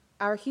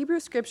Our Hebrew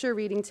scripture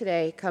reading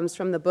today comes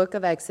from the book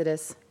of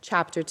Exodus,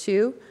 chapter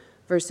 2,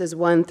 verses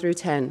 1 through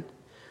 10.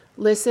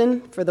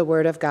 Listen for the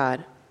word of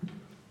God.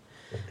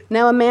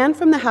 Now a man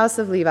from the house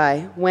of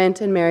Levi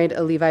went and married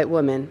a Levite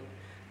woman.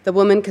 The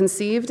woman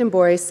conceived and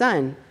bore a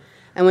son,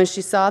 and when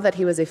she saw that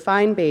he was a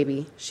fine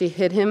baby, she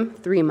hid him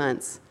 3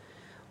 months.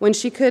 When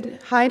she could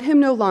hide him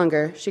no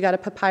longer, she got a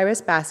papyrus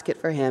basket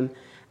for him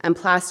and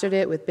plastered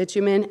it with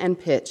bitumen and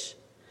pitch.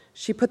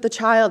 She put the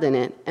child in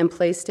it and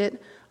placed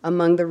it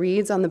among the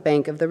reeds on the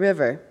bank of the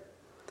river.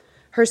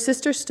 Her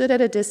sister stood at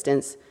a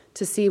distance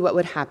to see what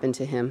would happen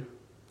to him.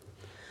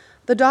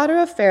 The daughter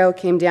of Pharaoh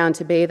came down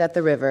to bathe at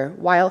the river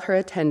while her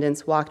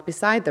attendants walked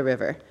beside the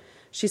river.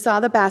 She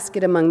saw the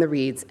basket among the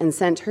reeds and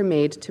sent her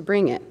maid to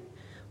bring it.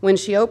 When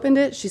she opened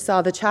it, she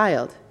saw the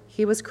child.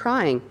 He was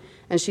crying,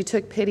 and she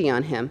took pity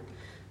on him.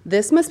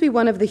 "This must be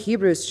one of the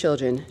Hebrews'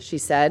 children," she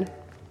said.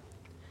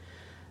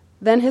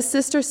 Then his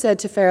sister said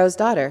to Pharaoh's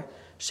daughter,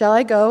 "Shall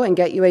I go and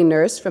get you a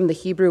nurse from the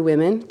Hebrew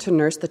women to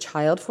nurse the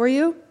child for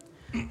you?"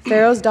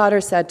 Pharaoh's daughter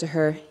said to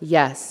her,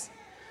 "Yes."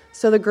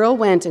 So the girl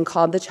went and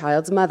called the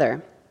child's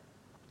mother.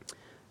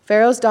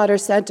 Pharaoh's daughter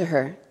said to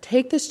her,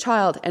 "Take this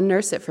child and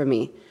nurse it for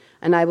me,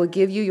 and I will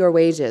give you your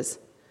wages."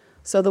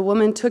 So the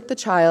woman took the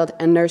child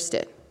and nursed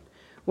it.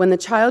 When the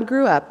child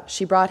grew up,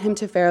 she brought him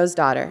to Pharaoh's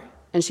daughter,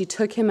 and she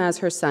took him as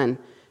her son.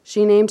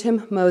 She named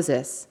him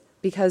Moses,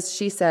 because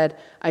she said,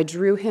 "I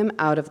drew him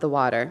out of the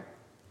water."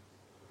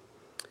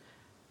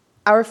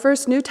 Our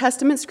first New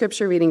Testament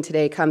scripture reading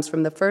today comes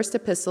from the first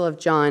epistle of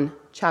John,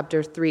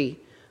 chapter 3,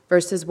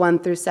 verses 1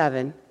 through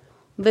 7.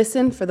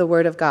 Listen for the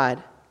word of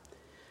God.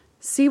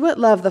 "See what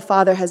love the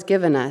Father has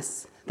given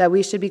us, that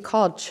we should be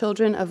called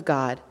children of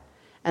God,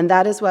 and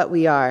that is what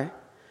we are.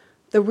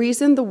 The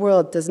reason the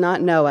world does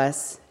not know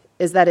us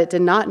is that it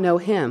did not know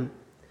him.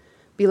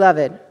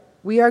 Beloved,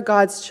 we are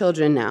God's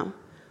children now.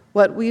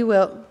 What we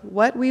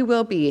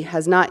will be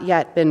has not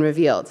yet been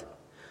revealed.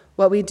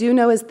 What we do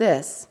know is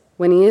this: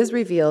 when he is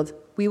revealed,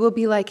 we will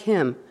be like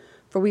him,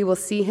 for we will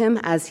see him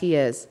as he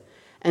is.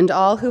 And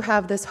all who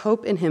have this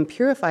hope in him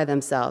purify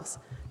themselves,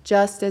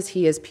 just as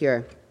he is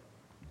pure.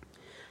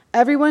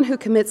 Everyone who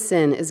commits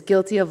sin is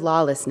guilty of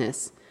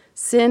lawlessness.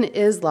 Sin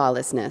is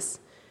lawlessness.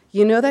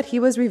 You know that he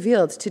was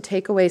revealed to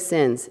take away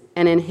sins,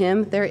 and in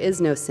him there is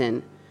no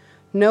sin.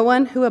 No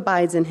one who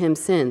abides in him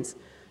sins.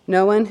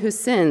 No one who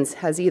sins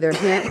has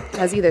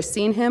either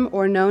seen him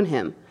or known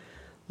him.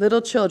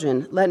 Little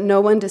children, let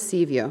no one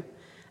deceive you.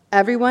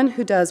 Everyone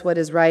who does what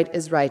is right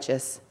is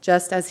righteous,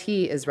 just as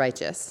he is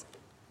righteous."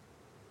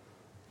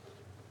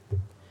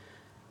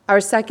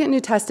 Our second New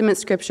Testament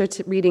scripture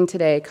reading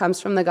today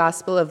comes from the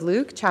Gospel of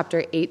Luke,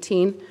 chapter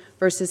 18,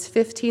 verses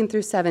 15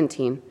 through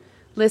 17.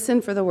 Listen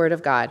for the word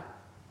of God.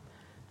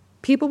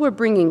 People were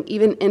bringing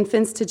even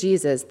infants to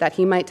Jesus that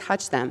he might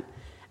touch them,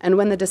 and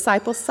when the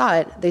disciples saw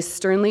it, they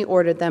sternly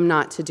ordered them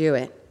not to do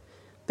it.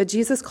 But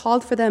Jesus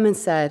called for them and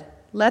said,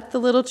 "Let the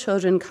little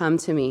children come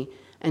to me,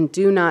 and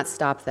do not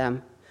stop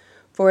them.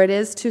 For it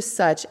is to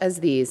such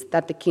as these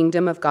that the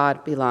kingdom of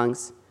God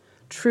belongs.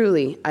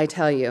 Truly, I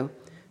tell you,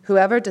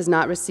 whoever does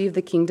not receive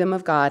the kingdom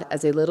of God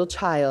as a little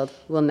child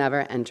will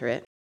never enter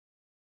it."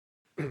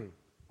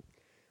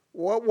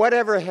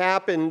 Whatever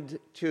happened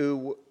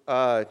to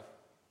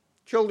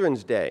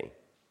Children's Day?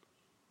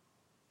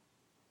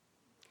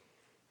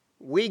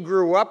 We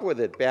grew up with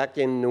it back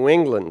in New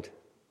England.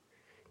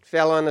 It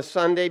fell on a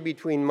Sunday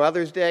between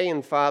Mother's Day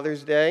and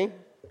Father's Day.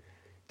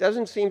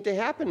 Doesn't seem to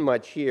happen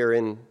much here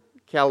in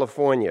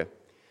California.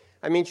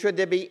 I mean, should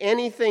there be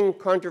anything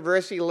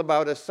controversial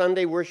about a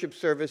Sunday worship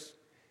service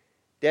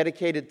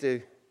dedicated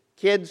to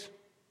kids?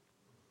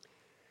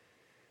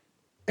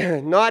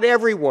 Not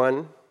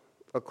everyone,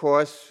 of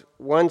course,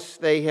 once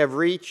they have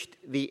reached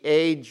the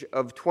age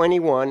of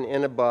 21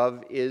 and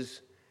above,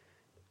 is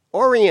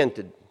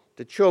oriented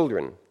to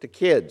children, to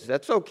kids.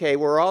 That's okay.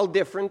 We're all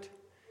different.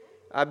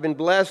 I've been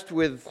blessed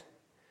with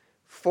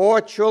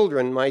 4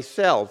 children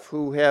myself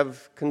who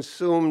have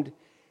consumed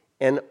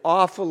an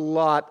awful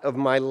lot of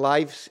my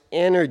life's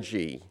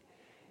energy.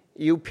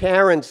 You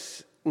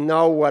parents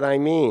know what I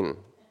mean.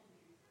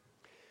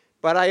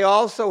 But I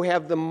also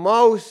have the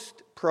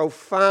most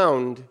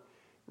profound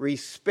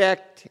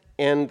respect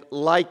and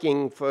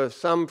liking for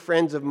some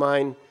friends of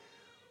mine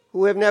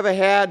who have never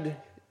had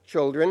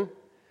children.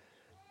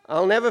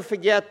 I'll never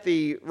forget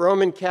the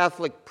Roman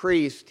Catholic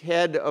priest,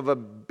 head of a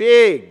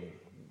big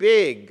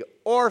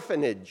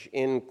orphanage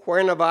in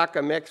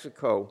Cuernavaca,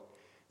 Mexico.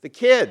 The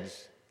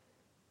kids,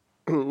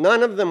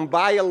 none of them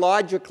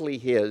biologically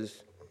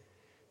his,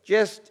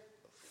 just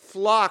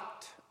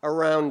flocked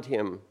around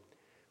him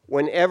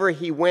whenever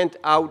he went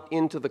out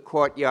into the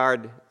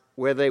courtyard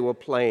where they were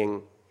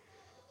playing.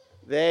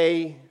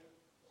 They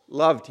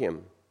loved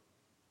him.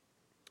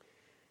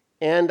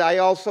 And I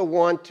also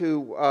want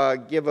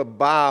to give a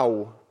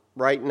bow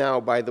right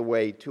now, by the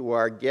way, to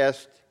our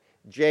guest,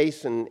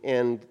 Jason,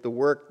 and the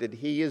work that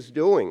he is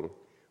doing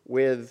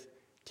with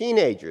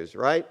teenagers,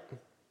 right?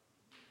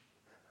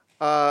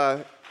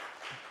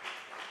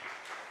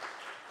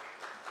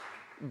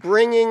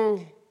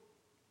 Bringing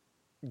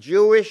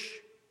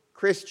Jewish,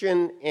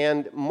 Christian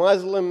and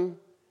Muslim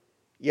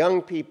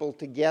young people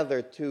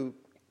together to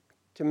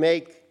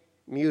make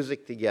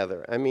music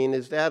together. I mean,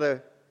 is that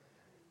a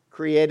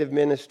creative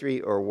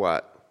ministry or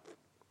what?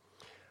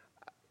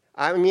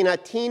 I mean, are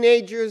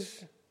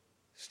teenagers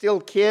still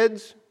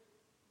kids?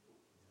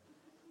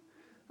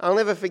 I'll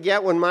never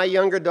forget when my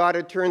younger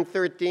daughter turned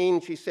 13,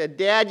 she said,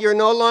 "Dad, you're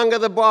no longer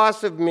the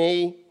boss of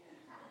me."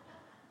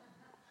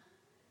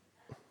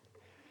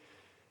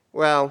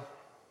 Well,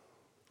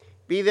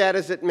 be that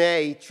as it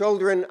may,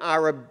 children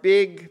are a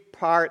big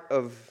part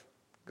of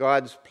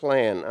God's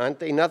plan, aren't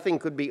they? Nothing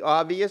could be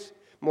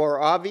more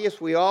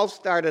obvious. We all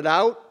started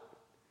out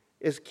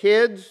as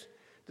kids.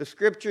 The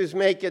scriptures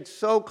make it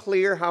so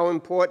clear how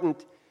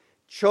important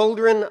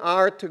children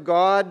are to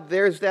God.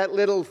 There's that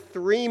little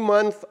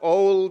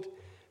 3-month-old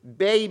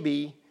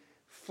baby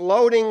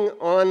floating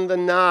on the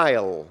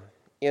Nile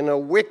in a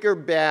wicker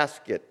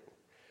basket,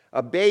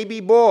 a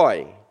baby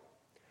boy.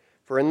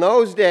 For in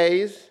those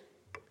days,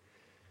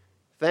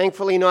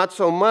 thankfully not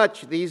so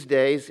much these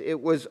days,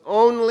 it was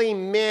only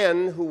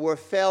men who were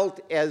felt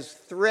as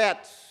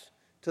threats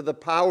to the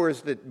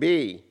powers that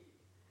be.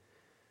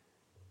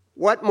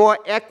 What more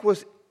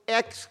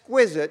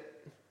exquisite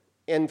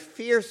and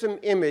fearsome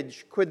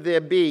image could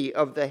there be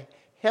of the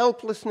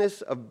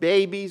helplessness of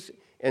babies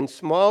and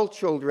small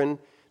children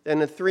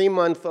than a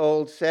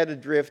 3-month-old set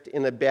adrift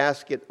in a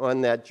basket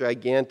on that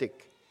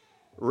gigantic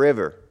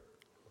river?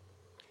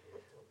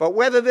 But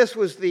whether this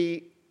was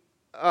the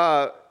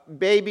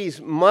baby's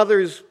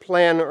mother's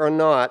plan or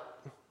not,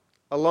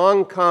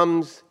 along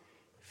comes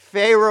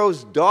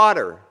Pharaoh's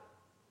daughter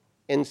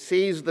and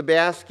sees the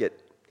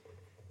basket,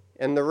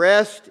 and the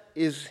rest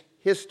is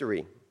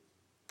history.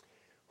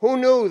 Who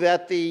knew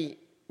that the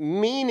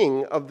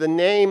meaning of the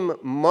name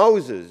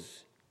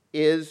Moses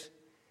is,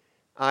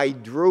 "I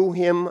drew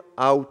him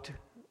out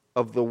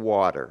of the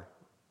water"?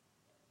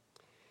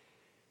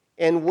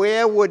 And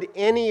where would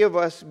any of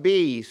us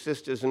be,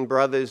 sisters and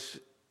brothers,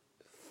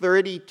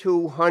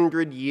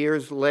 3,200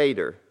 years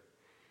later,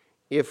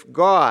 if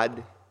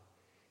God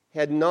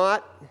had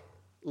not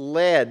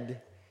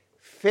led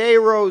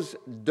Pharaoh's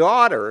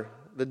daughter,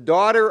 the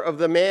daughter of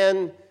the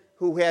man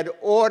who had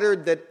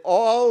ordered that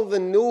all the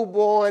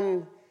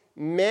newborn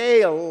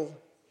male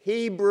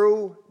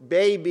Hebrew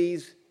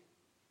babies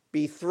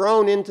be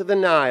thrown into the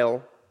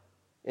Nile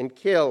and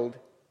killed,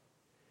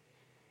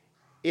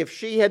 if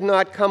she had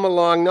not come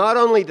along not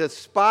only to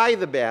spy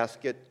the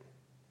basket,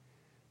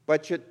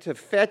 but to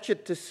fetch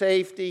it to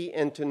safety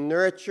and to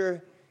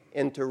nurture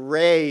and to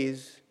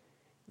raise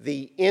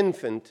the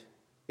infant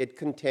it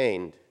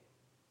contained,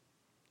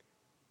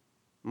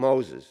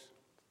 Moses.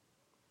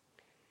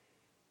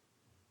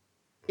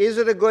 Is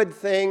it a good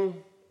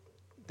thing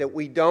that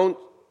we don't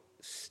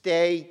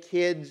stay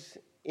kids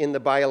in the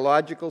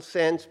biological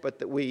sense, but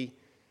that we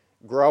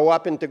grow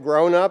up into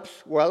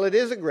grown-ups? Well, it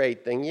is a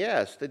great thing,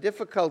 yes. The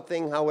difficult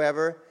thing,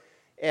 however,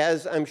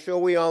 as I'm sure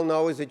we all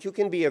know, is that you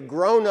can be a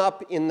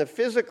grown-up in the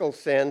physical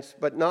sense,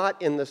 but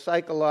not in the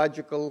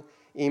psychological,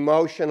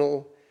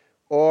 emotional,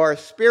 or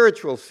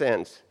spiritual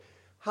sense.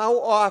 How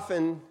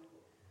often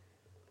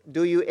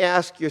do you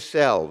ask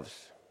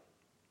yourselves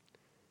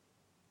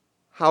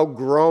how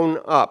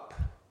grown up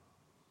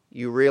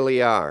you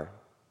really are?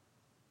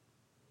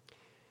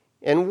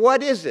 And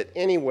what is it,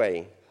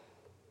 anyway,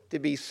 to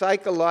be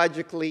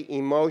psychologically,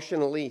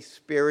 emotionally,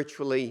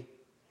 spiritually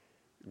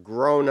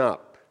grown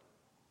up?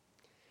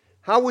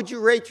 How would you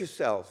rate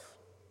yourself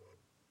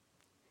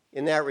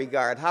in that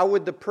regard? How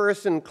would the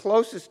person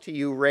closest to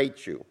you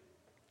rate you?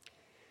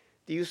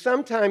 Do you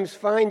sometimes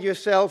find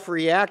yourself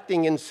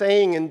reacting and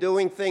saying and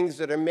doing things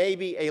that are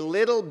maybe a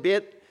little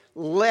bit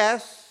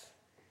less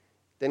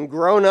than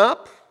grown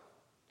up?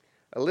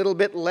 A little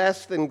bit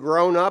less than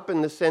grown up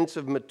in the sense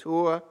of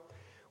mature?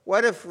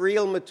 What if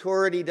real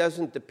maturity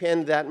doesn't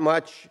depend that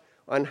much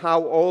on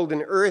how old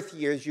in earth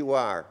years you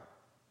are?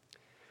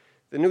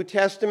 The New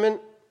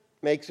Testament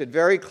makes it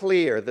very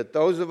clear that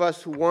those of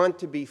us who want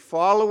to be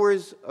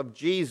followers of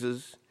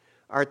Jesus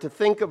are to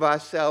think of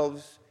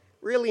ourselves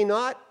really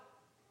not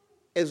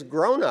as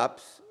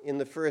grown-ups in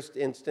the first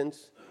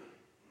instance,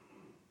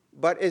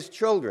 but as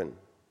children.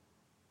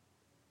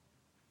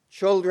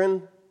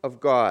 Children of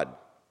God.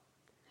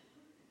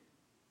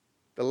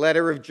 The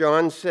letter of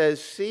John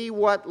says, "See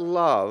what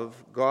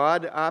love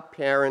God our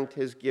parent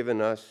has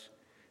given us,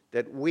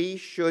 that we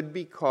should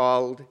be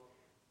called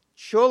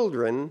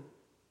children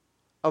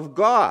of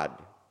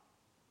God."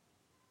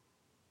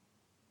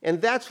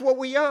 And that's what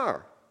we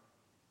are.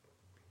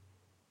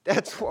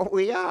 That's what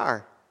we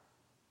are.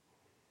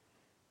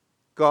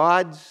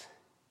 God's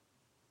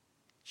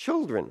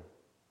children.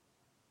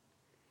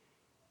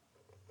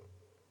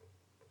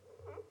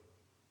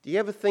 Do you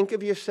ever think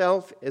of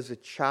yourself as a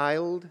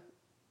child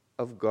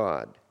of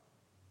God?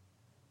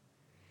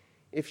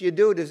 If you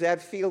do, does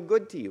that feel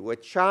good to you? A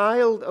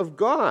child of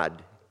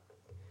God.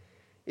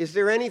 Is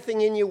there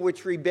anything in you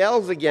which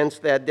rebels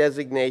against that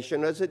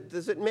designation? Does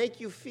it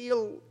make you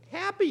feel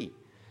happy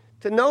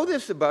to know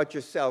this about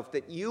yourself,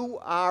 that you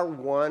are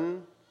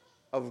one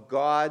of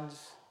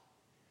God's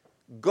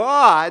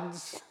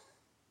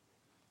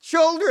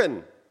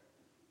Children.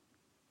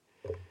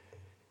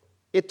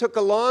 It took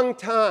a long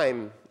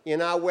time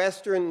in our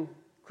Western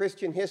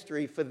Christian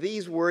history for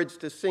these words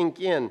to sink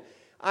in.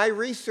 I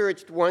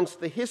researched once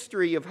the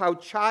history of how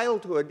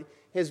childhood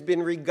has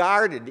been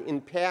regarded in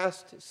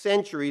past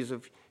centuries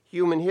of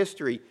human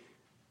history.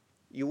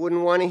 You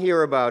wouldn't want to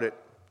hear about it.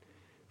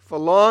 For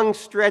long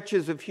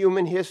stretches of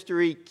human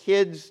history,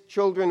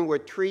 children were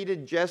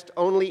treated just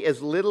only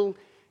as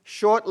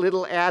short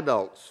little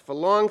adults. For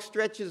long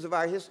stretches of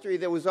our history,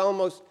 there was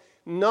almost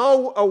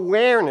no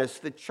awareness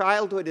that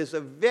childhood is a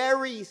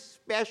very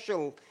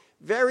special,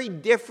 very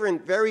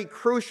different, very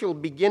crucial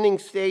beginning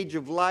stage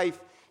of life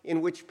in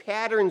which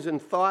patterns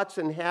and thoughts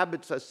and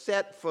habits are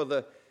set for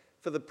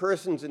the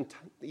person's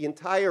the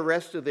entire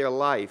rest of their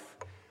life.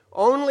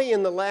 Only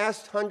in the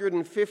last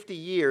 150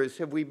 years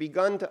have we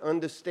begun to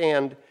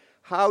understand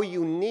how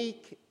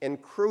unique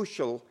and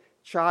crucial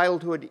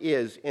childhood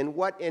is and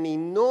what an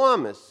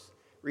enormous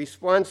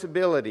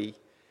responsibility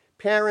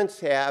parents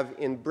have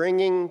in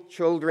bringing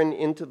children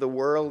into the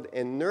world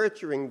and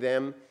nurturing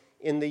them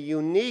in the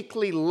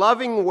uniquely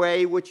loving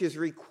way which is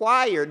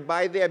required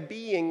by their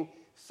being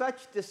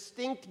such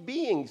distinct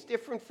beings,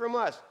 different from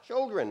us,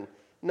 children,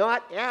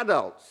 not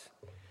adults.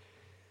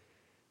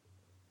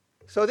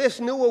 So this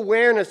new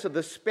awareness of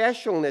the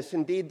specialness,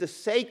 indeed the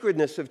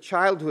sacredness of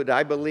childhood,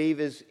 I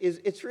believe,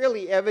 it's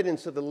really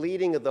evidence of the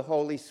leading of the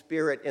Holy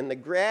Spirit and the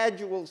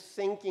gradual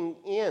sinking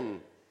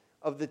in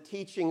of the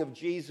teaching of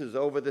Jesus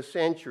over the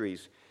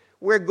centuries.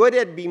 We're good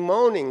at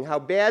bemoaning how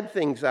bad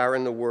things are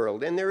in the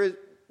world,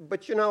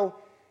 but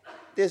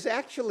there's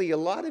actually a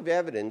lot of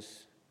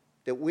evidence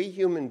that we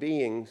human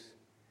beings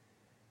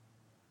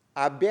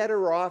are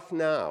better off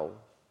now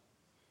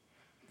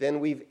than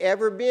we've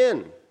ever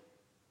been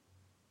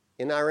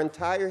in our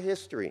entire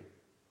history.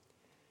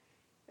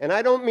 And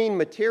I don't mean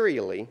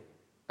materially,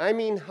 I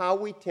mean how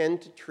we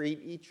tend to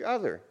treat each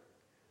other.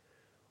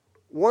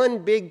 One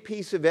big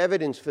piece of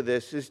evidence for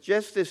this is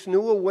just this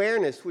new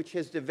awareness which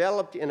has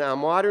developed in our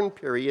modern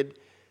period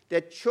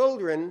that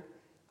children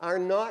are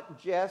not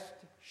just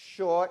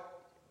short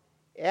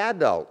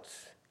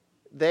adults.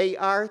 They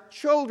are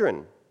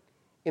children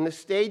in a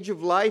stage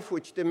of life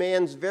which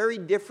demands very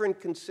different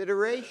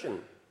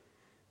consideration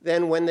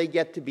than when they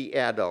get to be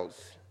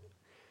adults.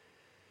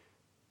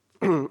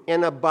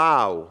 And a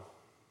bow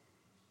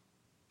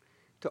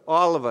to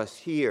all of us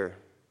here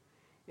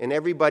and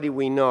everybody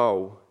we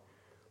know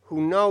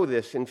who know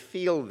this and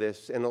feel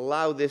this and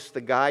allow this to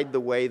guide the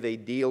way they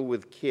deal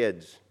with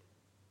kids,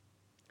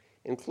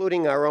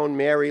 including our own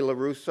Mary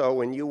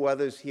LaRusso and you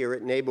others here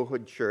at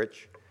Neighborhood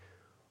Church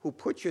who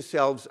put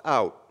yourselves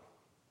out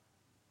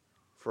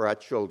for our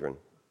children.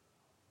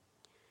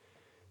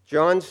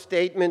 John's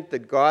statement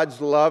that God's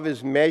love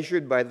is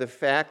measured by the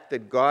fact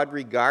that God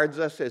regards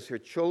us as her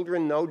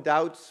children no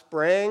doubt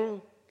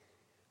sprang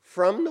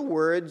from the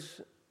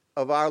words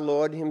of our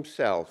Lord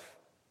himself.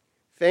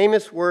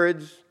 Famous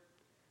words,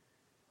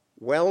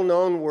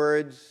 well-known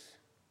words,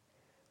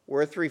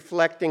 worth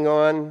reflecting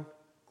on,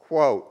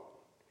 quote,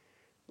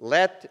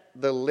 "Let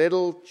the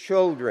little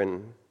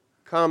children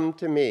come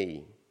to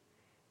me,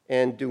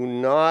 and do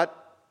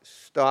not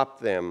stop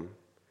them,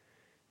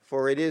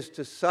 for it is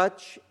to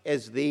such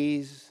as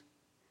these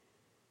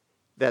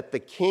that the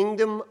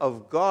kingdom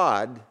of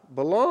God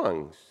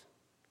belongs.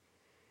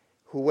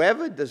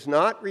 Whoever does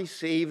not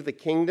receive the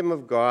kingdom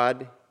of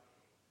God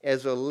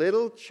as a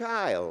little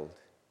child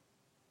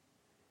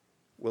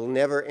will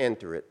never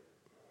enter it."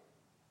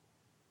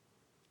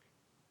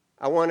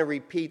 I want to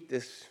repeat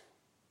this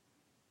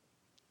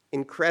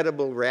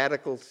incredible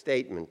radical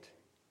statement.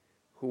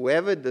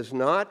 Whoever does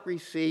not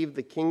receive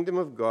the kingdom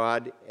of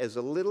God as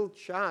a little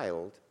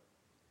child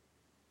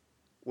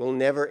will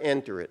never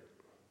enter it.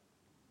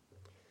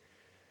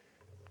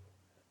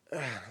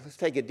 Let's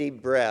take a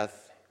deep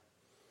breath.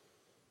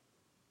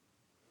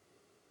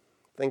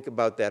 Think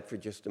about that for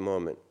just a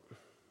moment.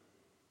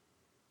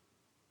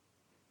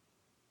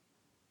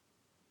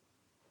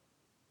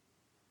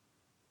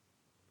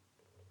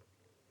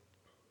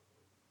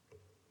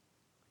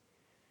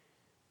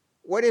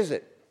 What is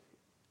it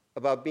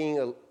about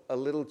being a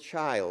little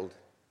child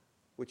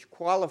which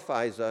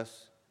qualifies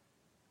us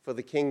for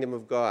the kingdom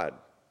of God?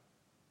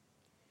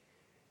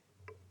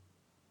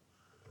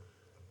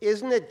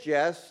 Isn't it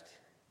just,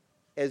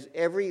 as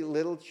every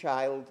little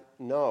child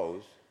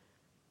knows,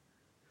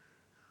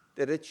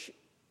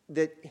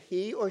 that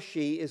he or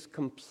she is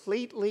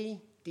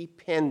completely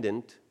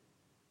dependent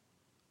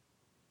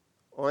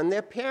on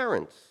their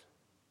parents?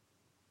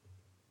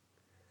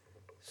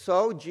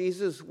 So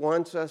Jesus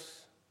wants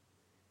us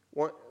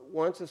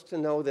to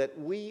know that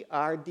we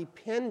are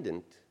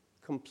dependent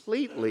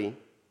completely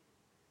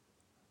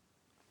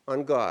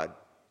on God.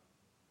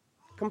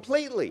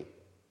 Completely.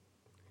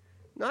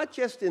 Not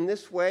just in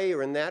this way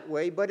or in that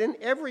way, but in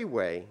every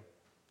way.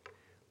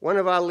 One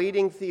of our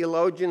leading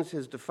theologians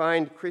has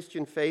defined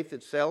Christian faith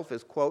itself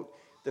as, quote,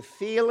 the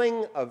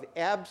feeling of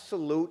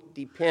absolute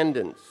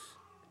dependence.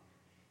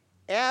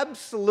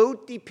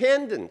 Absolute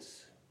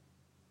dependence.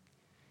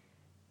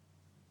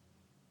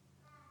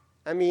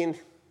 I mean,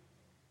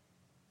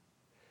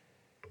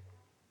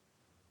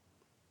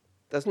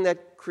 Doesn't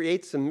that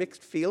create some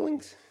mixed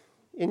feelings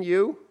in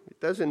you? It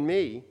does in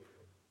me.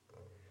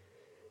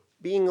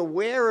 Being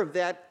aware of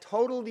that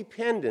total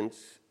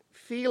dependence,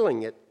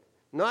 feeling it,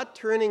 not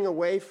turning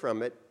away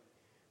from it,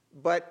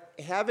 but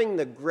having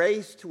the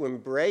grace to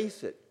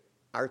embrace it,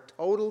 our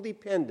total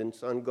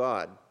dependence on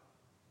God.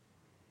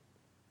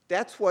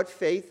 That's what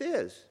faith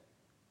is.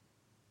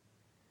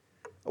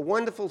 A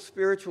wonderful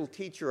spiritual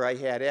teacher I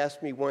had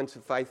asked me once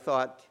if I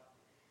thought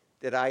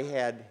that I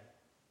had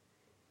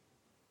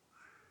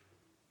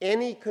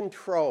any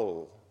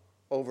control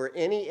over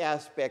any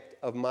aspect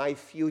of my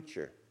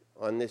future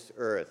on this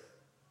earth.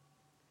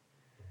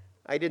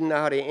 I didn't know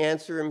how to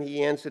answer him.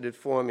 He answered it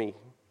for me.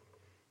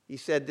 He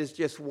said, "There's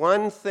just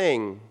one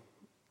thing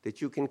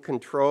that you can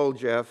control,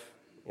 Jeff,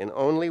 and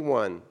only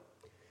one.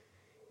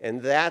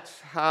 And that's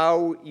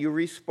how you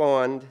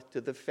respond to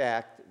the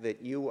fact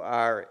that you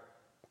are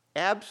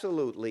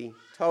absolutely,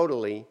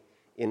 totally,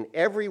 in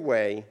every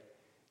way,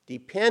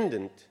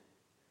 dependent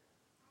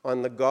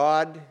on the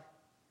God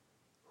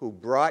who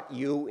brought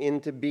you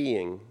into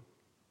being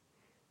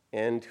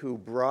and who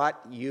brought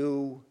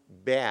you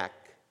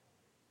back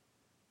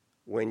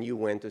when you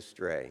went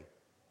astray."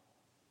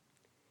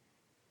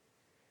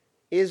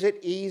 Is it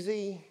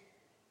easy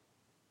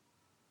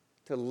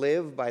to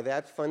live by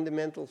that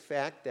fundamental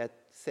fact, that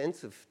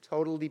sense of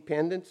total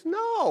dependence?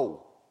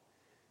 No.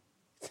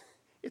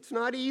 It's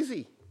not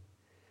easy.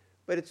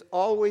 But it's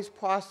always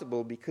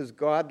possible because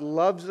God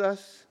loves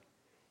us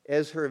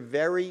as her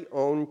very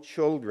own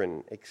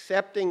children.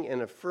 Accepting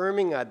and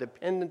affirming our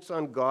dependence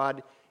on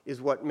God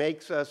is what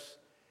makes us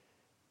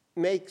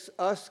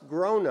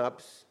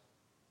grown-ups,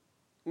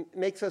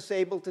 makes us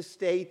able to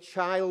stay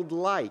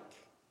childlike,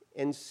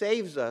 and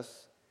saves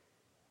us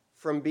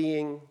from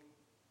being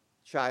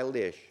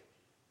childish.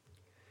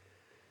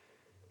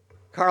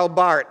 Karl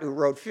Barth, who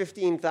wrote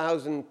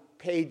 15,000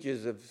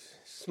 pages of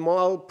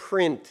small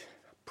print,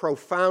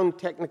 profound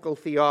technical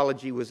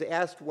theology, was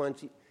asked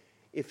once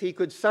if he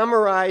could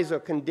summarize or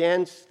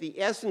condense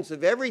the essence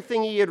of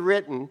everything he had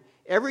written,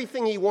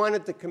 everything he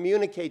wanted to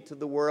communicate to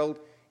the world,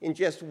 in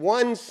just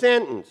one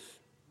sentence.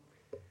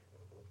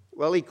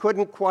 Well, he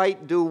couldn't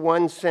quite do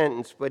one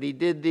sentence, but he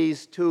did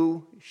these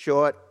two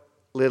short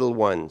little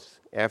ones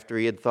after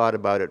he had thought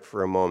about it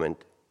for a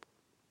moment.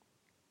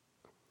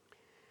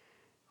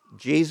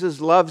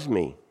 Jesus loves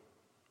me.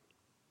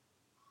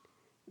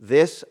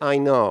 This I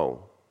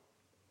know,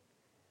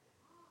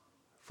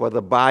 for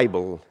the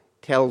Bible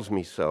tells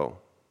me so.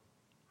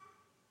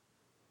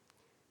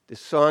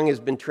 This song has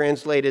been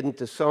translated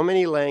into so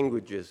many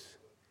languages.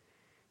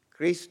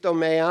 Cristo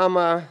me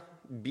ama,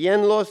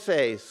 bien lo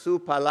sé, su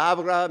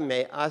palabra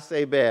me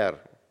hace ver.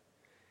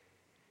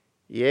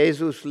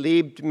 Jesus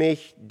liebt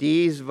mich,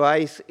 dies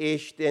weiß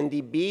ich, denn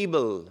die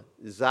Bibel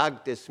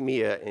sagt es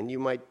mir. And you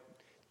might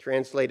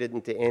translate it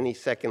into any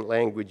second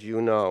language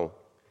you know.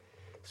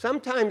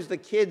 Sometimes the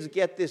kids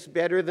get this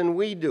better than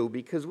we do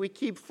because we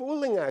keep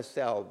fooling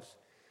ourselves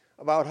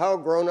about how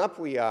grown up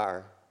we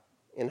are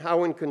and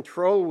how in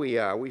control we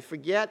are. We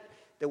forget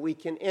that we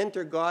can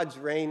enter God's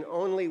reign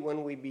only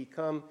when we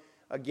become,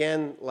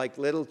 again, like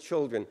little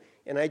children.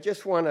 And I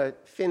just want to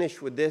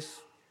finish with this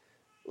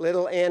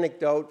little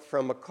anecdote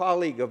from a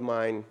colleague of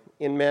mine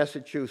in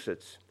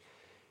Massachusetts.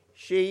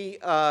 She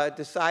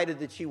decided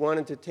that she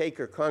wanted to take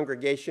her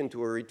congregation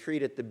to a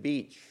retreat at the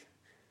beach.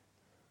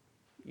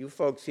 You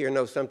folks here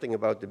know something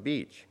about the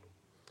beach.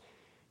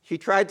 She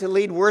tried to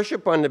lead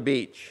worship on the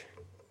beach.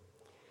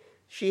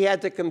 She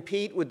had to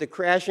compete with the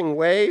crashing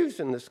waves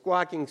and the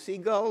squawking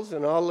seagulls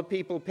and all the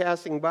people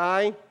passing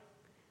by.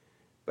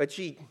 But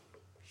she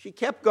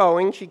kept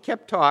going, she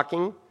kept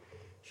talking.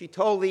 She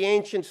told the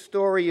ancient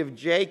story of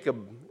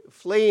Jacob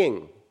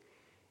fleeing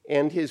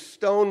and his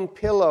stone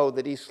pillow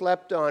that he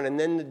slept on, and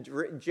then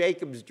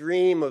Jacob's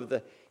dream of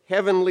the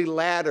heavenly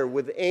ladder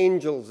with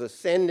angels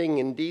ascending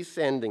and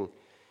descending.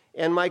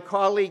 And my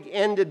colleague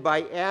ended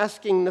by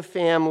asking the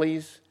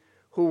families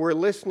who were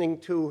listening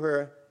to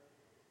her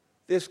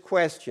this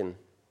question: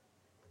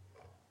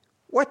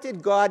 what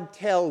did God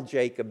tell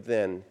Jacob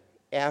then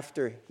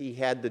after he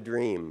had the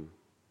dream?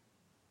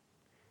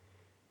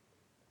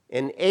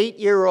 An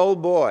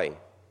 8-year-old boy,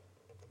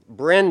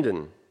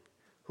 Brendan,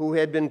 who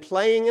had been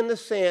playing in the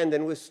sand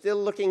and was still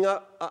looking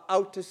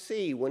out to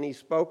sea when he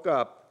spoke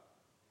up,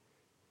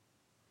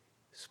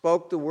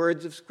 spoke the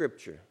words of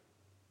Scripture,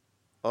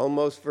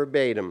 almost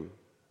verbatim.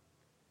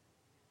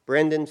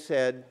 Brendan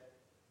said,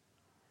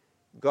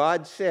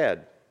 God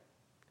said,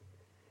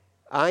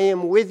 I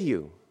am with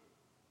you,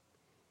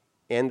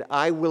 and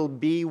I will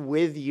be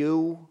with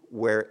you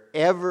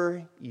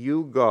wherever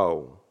you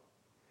go.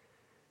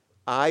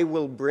 I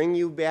will bring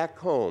you back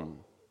home,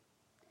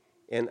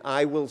 and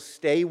I will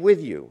stay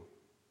with you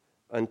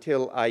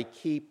until I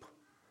keep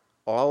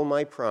all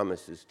my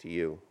promises to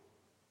you.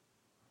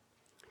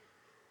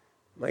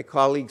 My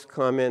colleagues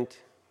comment,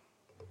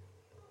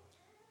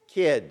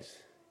 kids,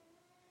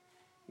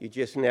 you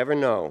just never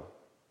know.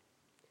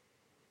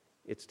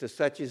 It's to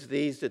such as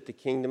these that the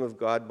kingdom of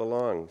God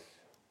belongs.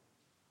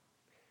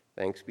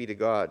 Thanks be to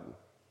God.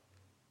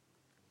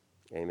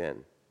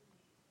 Amen.